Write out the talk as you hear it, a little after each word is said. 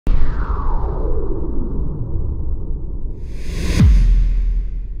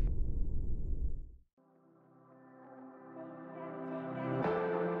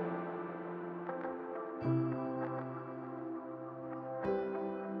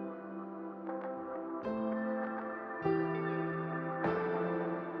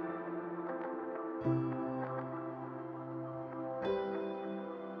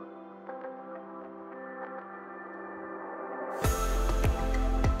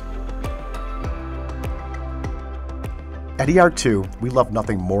At ER2, we love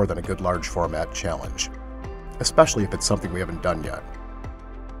nothing more than a good large format challenge, especially if it's something we haven't done yet.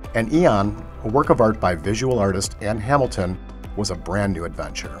 And AEON, a work of art by visual artist Ann Hamilton, was a brand new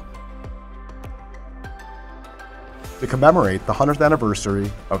adventure. To commemorate the 100th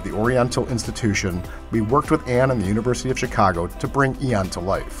anniversary of the Oriental Institution, we worked with Ann and the University of Chicago to bring AEON to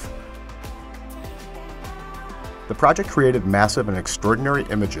life. The project created massive and extraordinary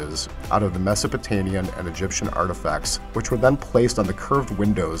images out of the Mesopotamian and Egyptian artifacts, which were then placed on the curved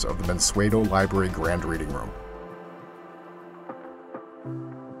windows of the Mansueto Library Grand Reading Room.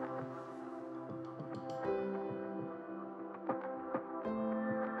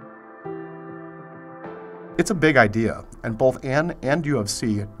 It's a big idea, and both Ann and U of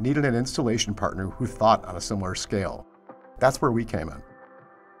C needed an installation partner who thought on a similar scale. That's where we came in.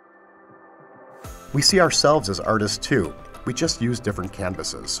 We see ourselves as artists too, we just use different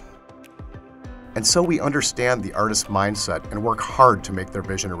canvases. And so we understand the artist's mindset and work hard to make their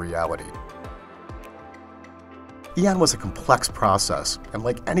vision a reality. AEON was a complex process, and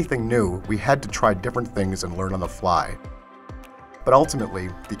like anything new, we had to try different things and learn on the fly. But ultimately,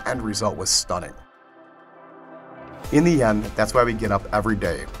 the end result was stunning. In the end, that's why we get up every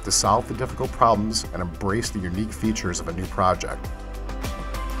day, to solve the difficult problems and embrace the unique features of a new project.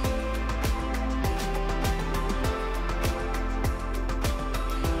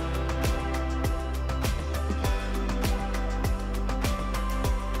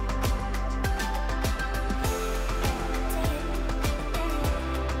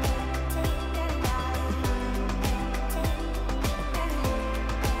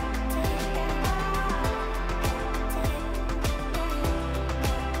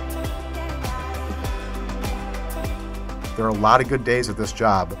 There are a lot of good days at this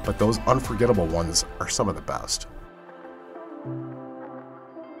job, but those unforgettable ones are some of the best.